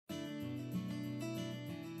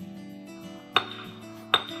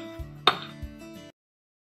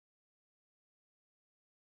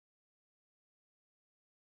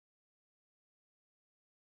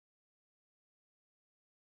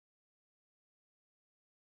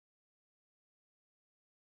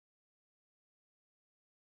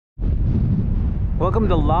Welcome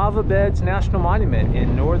to Lava Beds National Monument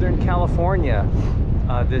in Northern California.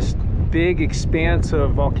 This big expanse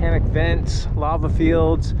of volcanic vents, lava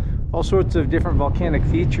fields, all sorts of different volcanic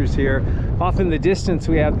features here. Off in the distance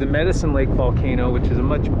we have the Medicine Lake volcano, which is a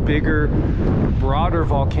much bigger, broader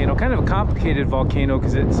volcano, kind of a complicated volcano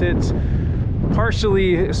because it sits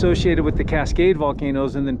partially associated with the Cascade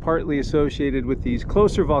volcanoes and then partly associated with these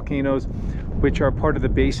closer volcanoes, which are part of the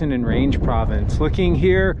Basin and Range province. Looking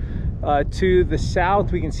here to the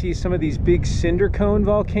south, we can see some of these big cinder cone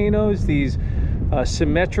volcanoes, these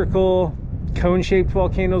symmetrical cone-shaped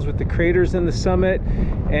volcanoes with the craters in the summit,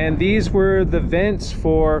 and these were the vents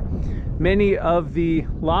for many of the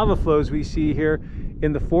lava flows we see here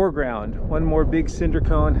in the foreground. One more big cinder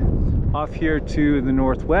cone off here to the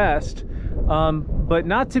northwest, but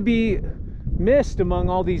not to be missed among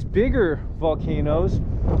all these bigger volcanoes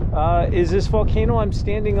is this volcano I'm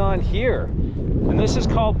standing on here, and this is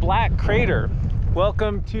called Black Crater.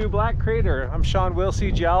 Welcome to Black Crater. I'm Shawn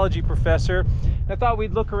Willsey, geology professor. I thought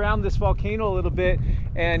we'd look around this volcano a little bit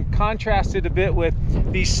and contrast it a bit with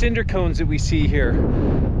these cinder cones that we see here.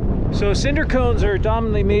 So cinder cones are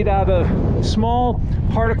dominantly made out of small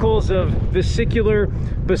particles of vesicular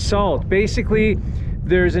basalt. Basically,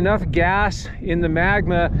 there's enough gas in the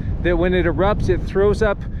magma that when it erupts, it throws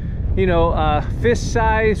up, you know,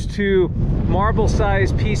 fist-sized to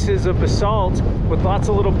marble-sized pieces of basalt with lots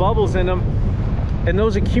of little bubbles in them, and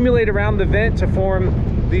those accumulate around the vent to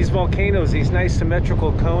form these volcanoes, these nice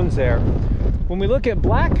symmetrical cones there. When we look at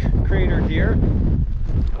Black Crater here,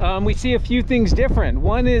 we see a few things different.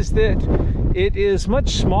 One is that it is much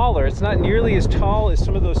smaller. It's not nearly as tall as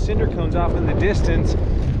some of those cinder cones off in the distance,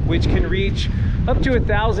 which can reach up to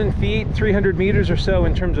 1,000 feet, 300 meters or so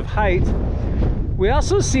in terms of height. We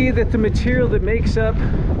also see that the material that makes up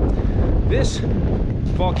this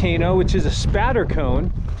volcano, which is a spatter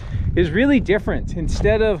cone, is really different.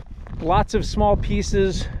 Instead of lots of small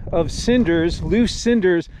pieces of cinders, loose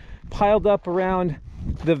cinders piled up around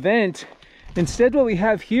the vent, instead what we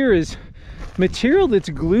have here is material that's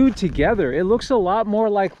glued together. It looks a lot more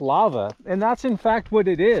like lava, and that's in fact what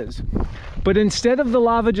it is. But instead of the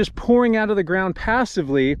lava just pouring out of the ground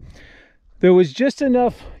passively, there was just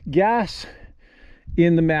enough gas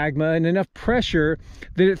in the magma and enough pressure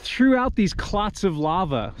that it threw out these clots of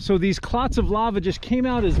lava. So these clots of lava just came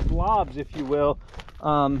out as blobs, if you will,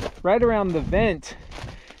 right around the vent.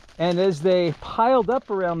 And as they piled up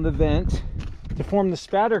around the vent to form the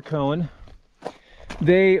spatter cone,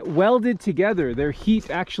 they welded together. Their heat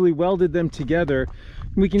actually welded them together.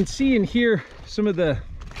 We can see in here some of the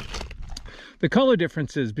color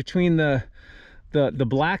differences between the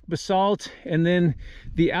black basalt and then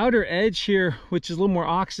the outer edge here, which is a little more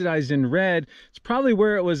oxidized in red. It's probably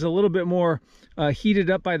where it was a little bit more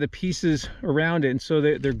heated up by the pieces around it, and so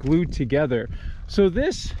they're glued together. So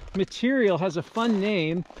this material has a fun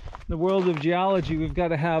name. In the world of geology, we've got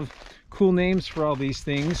to have cool names for all these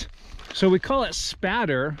things. So we call it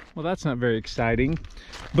spatter. Well, that's not very exciting.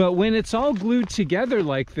 But when it's all glued together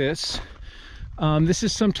like this, this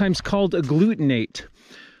is sometimes called agglutinate.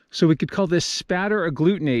 So we could call this spatter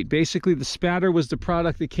agglutinate. Basically, the spatter was the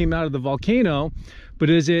product that came out of the volcano, but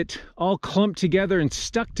as it all clumped together and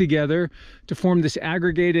stuck together to form this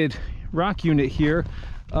aggregated rock unit here,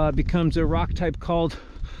 becomes a rock type called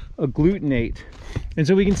agglutinate. And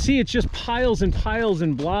so we can see it's just piles and piles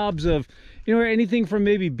and blobs of, you know, anything from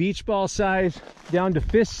maybe beach ball size down to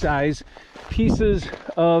fist size pieces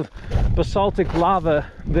of basaltic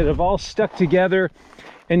lava that have all stuck together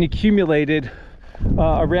and accumulated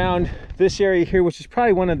around this area here, which is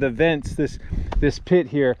probably one of the vents, this pit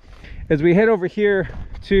here. As we head over here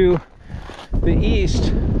to the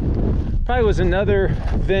east, probably was another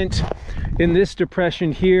vent in this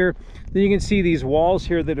depression here. Then you can see these walls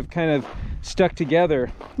here that have kind of stuck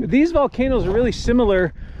together. These volcanoes are really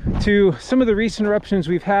similar to some of the recent eruptions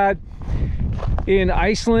we've had in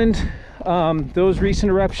Iceland. Those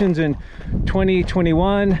recent eruptions in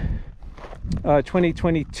 2021,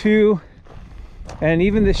 2022, and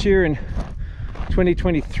even this year in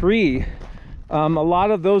 2023, a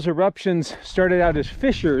lot of those eruptions started out as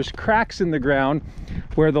fissures, cracks in the ground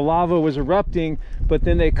where the lava was erupting, but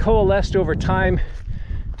then they coalesced over time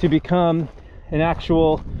to become an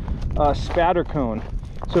actual spatter cone.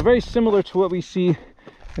 So very similar to what we see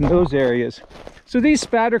in those areas. So these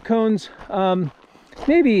spatter cones,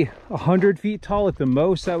 maybe 100 feet tall at the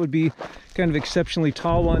most. That would be kind of exceptionally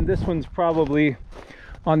tall one. This one's probably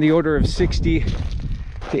on the order of 60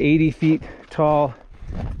 to 80 feet tall,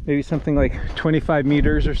 maybe something like 25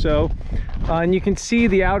 meters or so. And you can see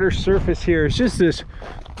the outer surface here is just this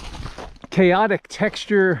chaotic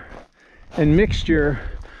texture and mixture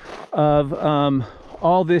of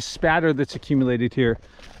all this spatter that's accumulated here.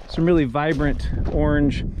 Some really vibrant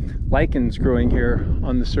orange lichens growing here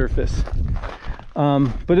on the surface.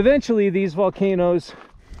 But eventually these volcanoes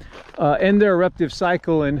end their eruptive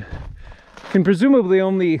cycle and can presumably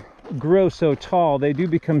only grow so tall. They do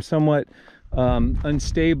become somewhat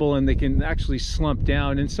unstable, and they can actually slump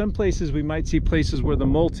down. In some places we might see places where the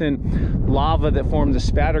molten lava that formed the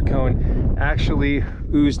spatter cone actually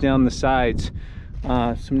ooze down the sides.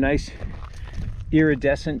 Some nice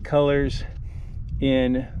iridescent colors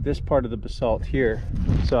in this part of the basalt here.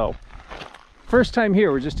 So first time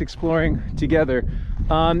here, we're just exploring together.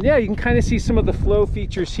 Yeah, you can kind of see some of the flow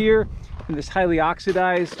features here in this highly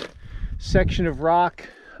oxidized section of rock.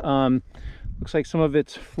 Looks like some of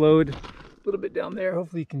it's flowed a little bit down there.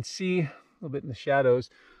 Hopefully you can see a little bit in the shadows.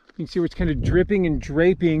 You can see where it's kind of dripping and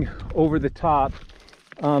draping over the top.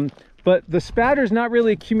 But the spatter is not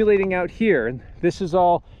really accumulating out here. This is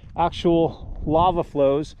all actual lava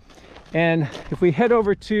flows. And if we head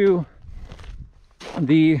over to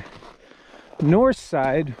the north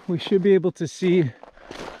side, we should be able to see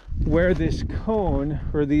where this cone,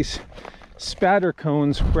 or these spatter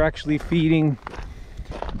cones, were actually feeding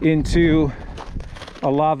into a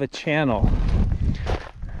lava channel.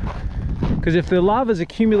 Because if the lava is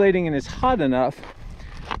accumulating and is hot enough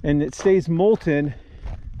and it stays molten,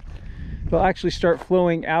 it'll actually start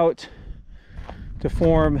flowing out to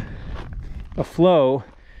form a flow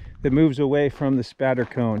that moves away from the spatter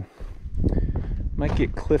cone. Might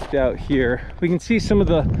get cliffed out here. We can see some of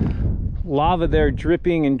the lava there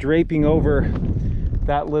dripping and draping over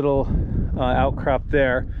that little outcrop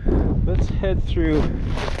there. Let's head through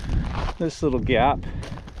this little gap.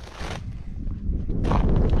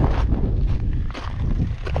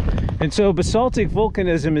 And so basaltic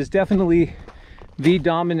volcanism is definitely the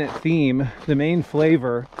dominant theme, the main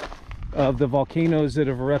flavor of the volcanoes that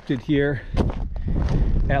have erupted here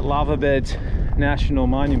at Lava Beds National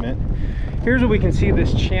Monument. Here's where we can see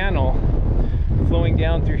this channel flowing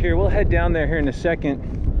down through here. We'll head down there here in a second.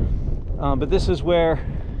 But this is where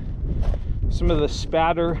some of the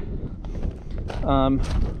spatter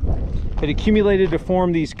had accumulated to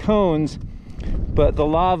form these cones, but the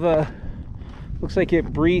lava looks like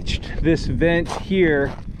it breached this vent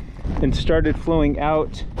here and started flowing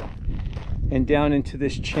out and down into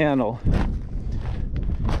this channel.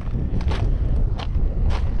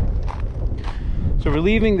 So we're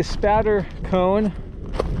leaving the spatter cone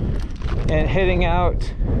and heading out,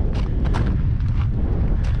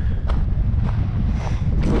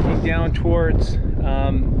 looking down towards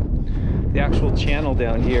the actual channel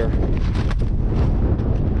down here.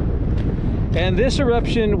 And this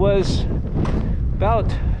eruption was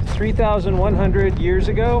about 3,100 years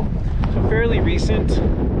ago, so fairly recent,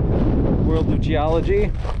 world of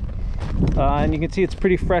geology. And you can see it's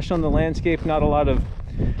pretty fresh on the landscape, not a lot of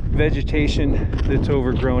vegetation that's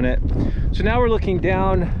overgrown it. So now we're looking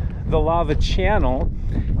down the lava channel,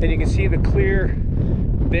 and you can see the clear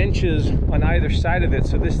benches on either side of it.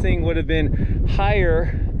 So this thing would have been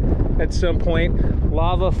higher at some point,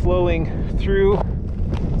 lava flowing through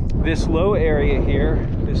this low area here,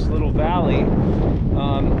 this little valley.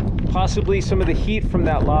 Possibly some of the heat from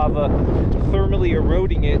that lava thermally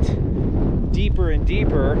eroding it deeper and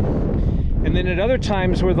deeper. And then at other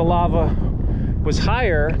times where the lava was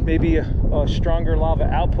higher, maybe a stronger lava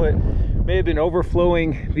output may have been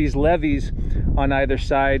overflowing these levees on either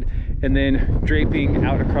side and then draping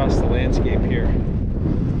out across the landscape here.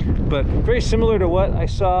 But very similar to what I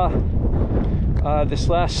saw this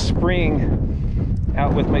last spring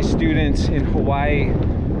out with my students in Hawaii,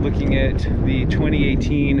 looking at the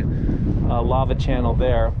 2018 lava channel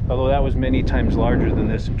there, although that was many times larger than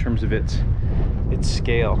this in terms of its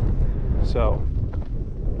scale. So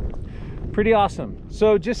pretty awesome.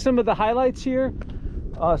 So just some of the highlights here,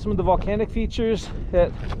 some of the volcanic features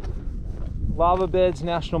at Lava Beds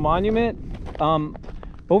National Monument.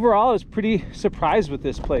 Overall, I was pretty surprised with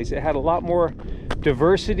this place. It had a lot more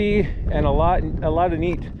diversity and a lot of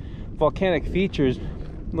neat volcanic features, a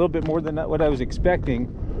little bit more than what I was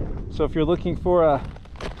expecting. So if you're looking for a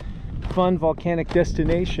fun volcanic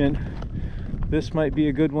destination, this might be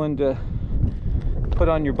a good one to put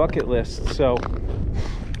on your bucket list. So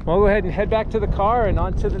I'll go ahead and head back to the car and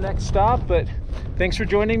on to the next stop. But thanks for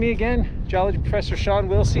joining me again. Geology Professor Shawn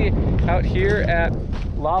Willsey out here at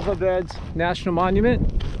Lava Beds National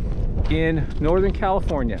Monument in Northern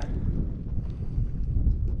California.